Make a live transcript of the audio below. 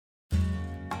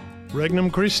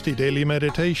Regnum Christi Daily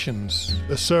Meditations,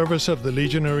 the service of the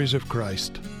Legionaries of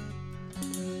Christ.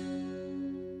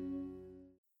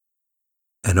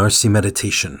 An RC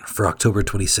Meditation for October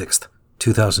 26th,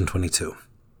 2022.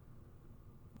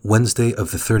 Wednesday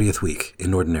of the 30th week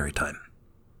in Ordinary Time.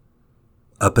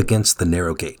 Up Against the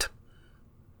Narrow Gate.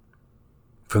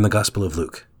 From the Gospel of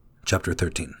Luke, chapter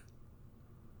 13.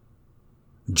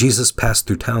 Jesus passed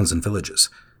through towns and villages,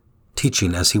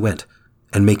 teaching as he went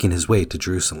and making his way to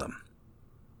Jerusalem.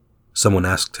 Someone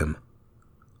asked him,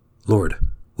 "Lord,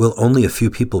 will only a few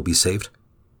people be saved?"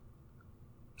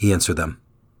 He answered them,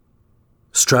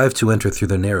 "Strive to enter through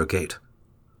the narrow gate,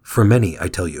 for many, I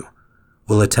tell you,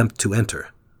 will attempt to enter,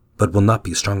 but will not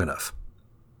be strong enough.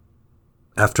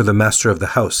 After the master of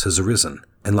the house has arisen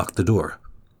and locked the door,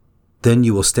 then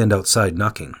you will stand outside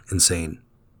knocking and saying,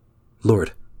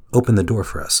 'Lord, open the door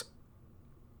for us.'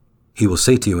 He will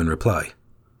say to you in reply,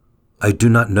 'I do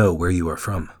not know where you are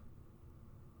from.'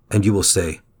 And you will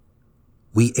say,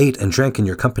 'We ate and drank in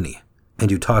your company,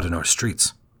 and you taught in our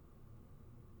streets.'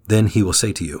 Then he will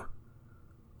say to you,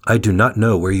 'I do not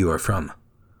know where you are from.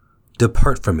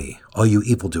 Depart from me, all you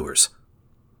evildoers.'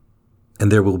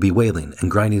 And there will be wailing and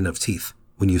grinding of teeth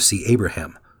when you see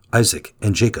Abraham, Isaac,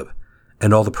 and Jacob,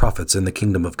 and all the prophets in the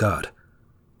kingdom of God,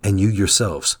 and you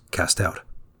yourselves cast out.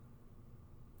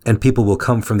 And people will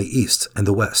come from the east and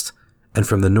the west, and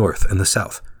from the north and the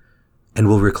south, and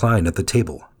will recline at the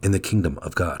table in the kingdom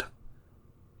of God.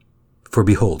 For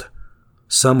behold,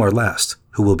 some are last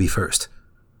who will be first,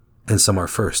 and some are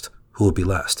first who will be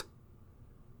last."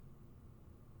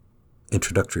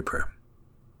 Introductory Prayer.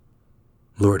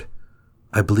 Lord,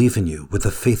 I believe in you with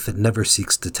a faith that never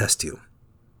seeks to test you.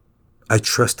 I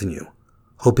trust in you,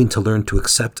 hoping to learn to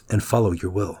accept and follow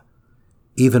your will,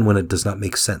 even when it does not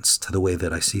make sense to the way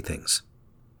that I see things.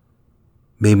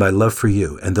 May my love for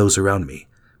you and those around me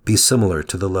be similar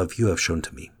to the love you have shown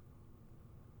to me.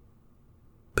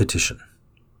 Petition.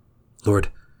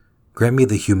 Lord, grant me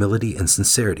the humility and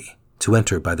sincerity to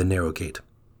enter by the narrow gate.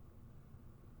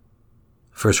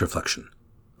 First reflection.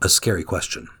 A scary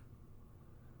question.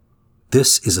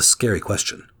 This is a scary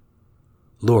question.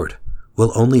 Lord,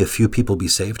 will only a few people be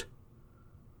saved?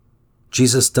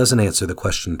 Jesus doesn't answer the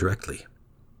question directly.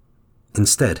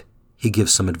 Instead, he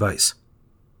gives some advice.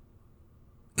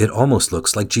 It almost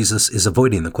looks like Jesus is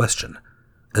avoiding the question,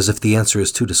 as if the answer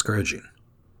is too discouraging.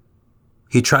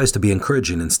 He tries to be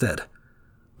encouraging instead,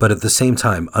 but at the same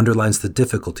time underlines the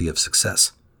difficulty of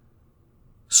success.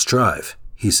 Strive,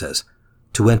 he says,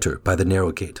 to enter by the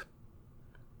narrow gate.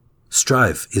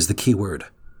 Strive is the key word,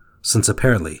 since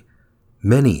apparently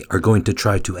many are going to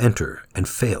try to enter and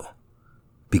fail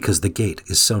because the gate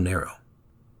is so narrow.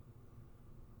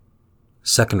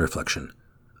 Second reflection,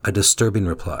 a disturbing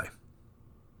reply.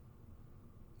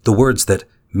 The words that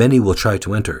many will try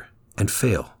to enter and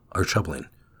fail are troubling.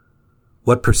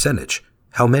 What percentage?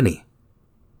 How many?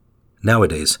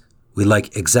 Nowadays, we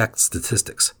like exact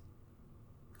statistics.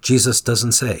 Jesus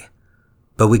doesn't say,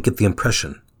 but we get the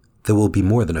impression there will be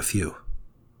more than a few.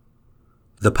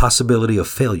 The possibility of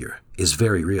failure is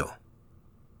very real.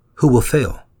 Who will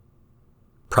fail?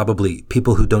 Probably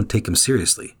people who don't take him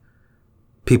seriously,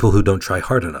 people who don't try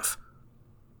hard enough,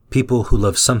 people who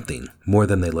love something more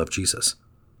than they love Jesus.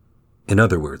 In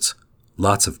other words,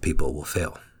 lots of people will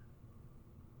fail.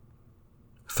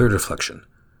 Third reflection.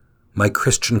 My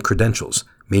Christian credentials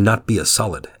may not be as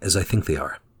solid as I think they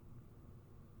are.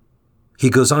 He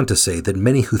goes on to say that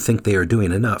many who think they are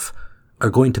doing enough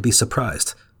are going to be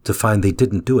surprised to find they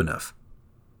didn't do enough.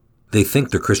 They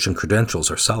think their Christian credentials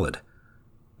are solid,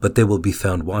 but they will be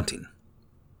found wanting.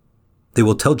 They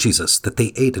will tell Jesus that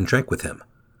they ate and drank with him,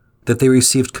 that they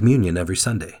received communion every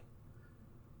Sunday.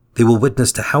 They will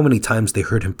witness to how many times they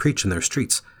heard him preach in their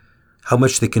streets, how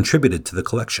much they contributed to the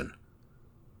collection.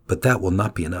 But that will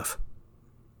not be enough.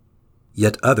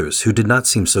 Yet others who did not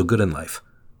seem so good in life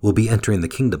will be entering the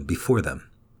kingdom before them.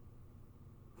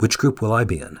 Which group will I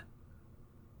be in?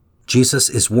 Jesus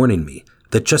is warning me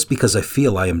that just because I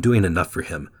feel I am doing enough for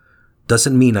him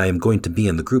doesn't mean I am going to be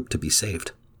in the group to be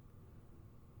saved.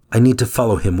 I need to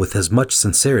follow him with as much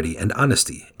sincerity and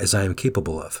honesty as I am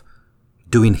capable of,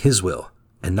 doing his will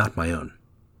and not my own.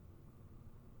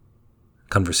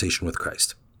 Conversation with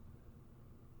Christ.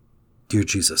 Dear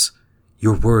Jesus,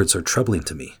 your words are troubling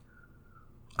to me.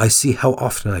 I see how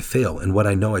often I fail in what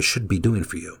I know I should be doing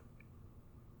for you.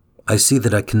 I see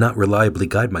that I cannot reliably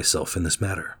guide myself in this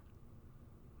matter.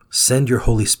 Send your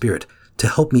Holy Spirit to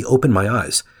help me open my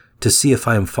eyes to see if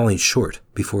I am falling short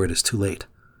before it is too late.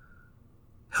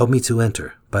 Help me to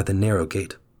enter by the narrow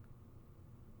gate.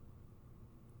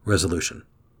 Resolution.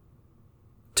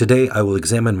 Today I will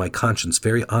examine my conscience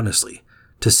very honestly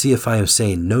to see if I am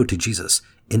saying no to Jesus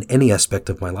in any aspect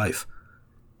of my life,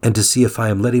 and to see if I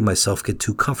am letting myself get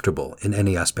too comfortable in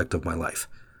any aspect of my life.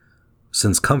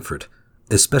 Since comfort,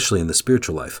 especially in the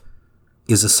spiritual life,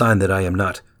 is a sign that I am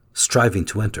not striving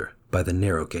to enter by the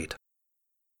narrow gate.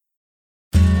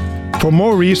 For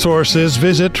more resources,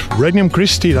 visit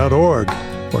regnumchristi.org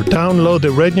or download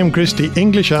the Regnum Christi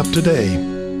English app today.